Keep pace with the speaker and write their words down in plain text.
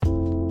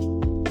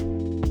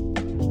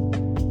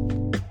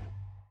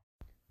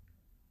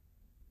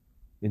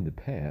In the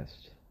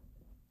past,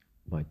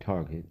 my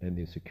target and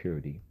their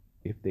security,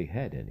 if they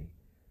had any,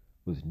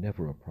 was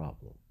never a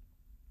problem.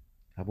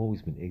 I've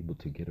always been able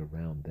to get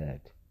around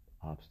that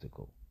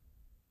obstacle.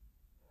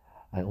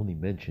 I only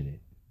mention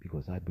it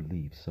because I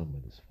believe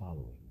someone is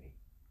following me.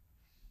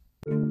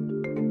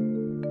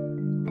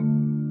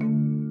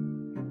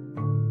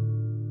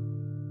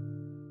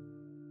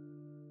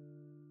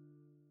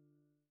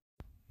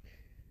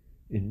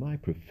 In my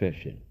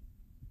profession,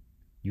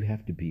 you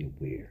have to be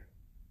aware.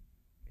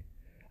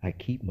 I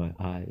keep my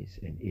eyes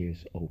and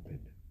ears open.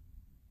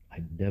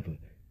 I never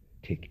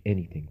take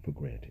anything for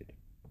granted.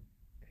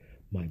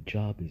 My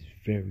job is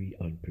very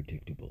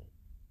unpredictable.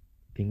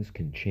 Things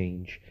can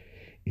change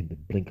in the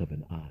blink of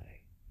an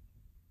eye.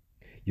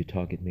 Your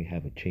target may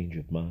have a change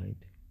of mind.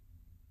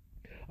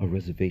 A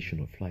reservation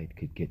or flight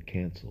could get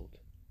canceled.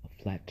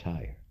 A flat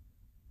tire.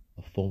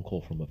 A phone call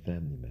from a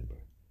family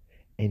member.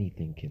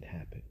 Anything can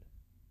happen.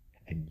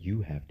 And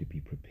you have to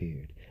be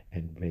prepared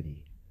and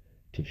ready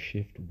to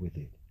shift with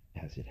it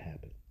as it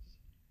happens.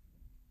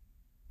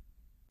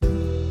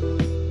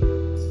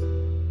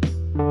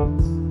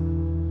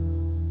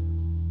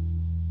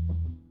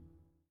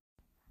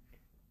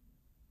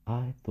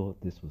 I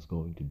thought this was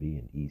going to be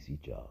an easy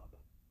job.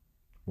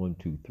 1,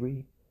 2,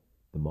 3,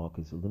 the mark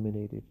is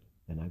eliminated,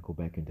 and I go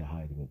back into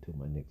hiding until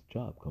my next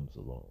job comes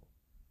along.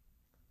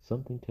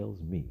 Something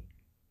tells me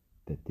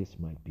that this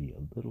might be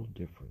a little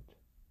different.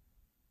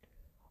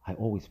 I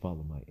always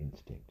follow my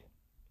instinct,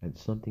 and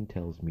something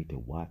tells me to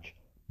watch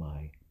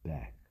my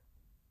back.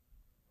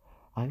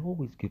 I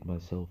always give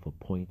myself a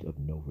point of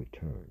no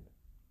return,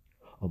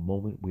 a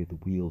moment where the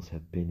wheels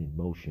have been in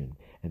motion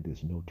and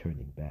there's no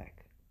turning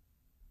back.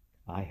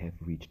 I have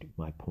reached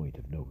my point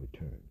of no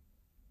return.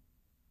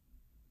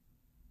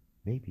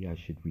 Maybe I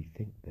should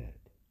rethink that.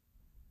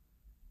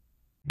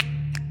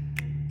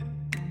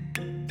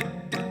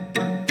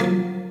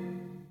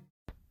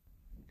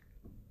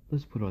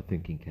 Let's put our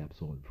thinking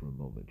caps on for a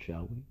moment,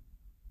 shall we?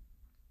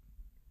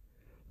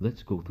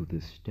 Let's go through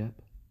this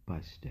step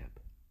by step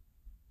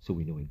so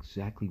we know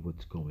exactly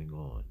what's going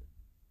on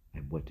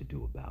and what to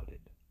do about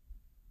it.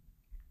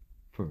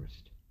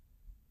 First,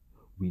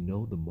 we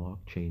know the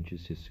mark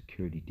changes his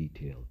security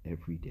detail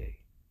every day.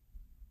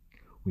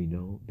 We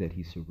know that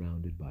he's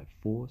surrounded by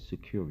 4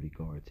 security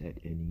guards at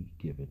any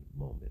given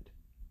moment,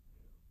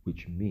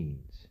 which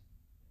means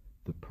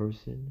the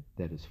person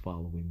that is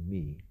following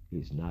me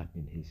is not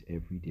in his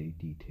everyday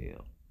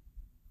detail.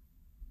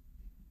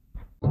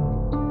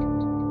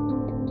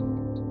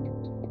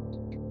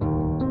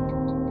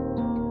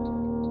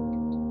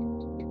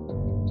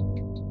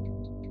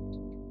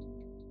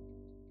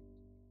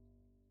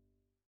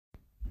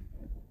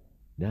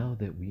 Now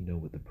that we know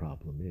what the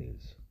problem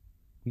is,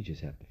 we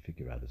just have to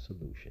figure out a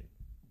solution.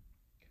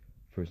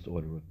 First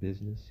order of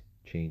business,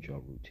 change our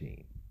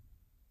routine.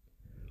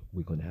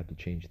 We're going to have to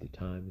change the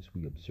times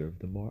we observe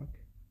the mark.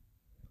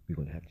 We're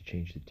going to have to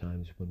change the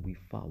times when we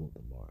follow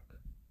the mark.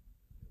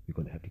 We're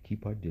going to have to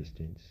keep our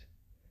distance,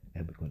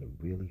 and we're going to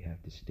really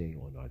have to stay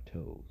on our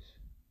toes.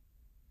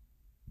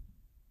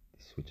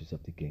 This switches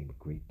up the game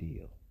a great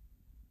deal.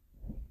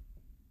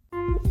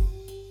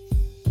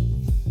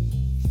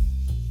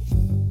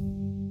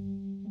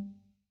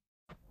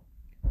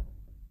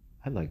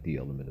 I like the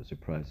element of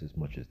surprise as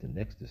much as the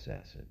next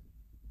assassin,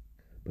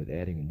 but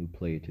adding a new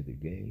player to the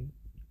game,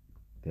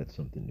 that's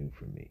something new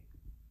for me.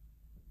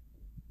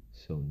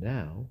 So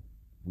now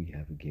we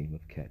have a game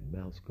of cat and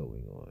mouse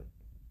going on.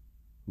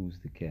 Who's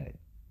the cat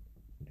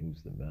and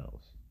who's the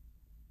mouse?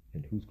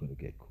 And who's going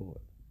to get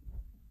caught?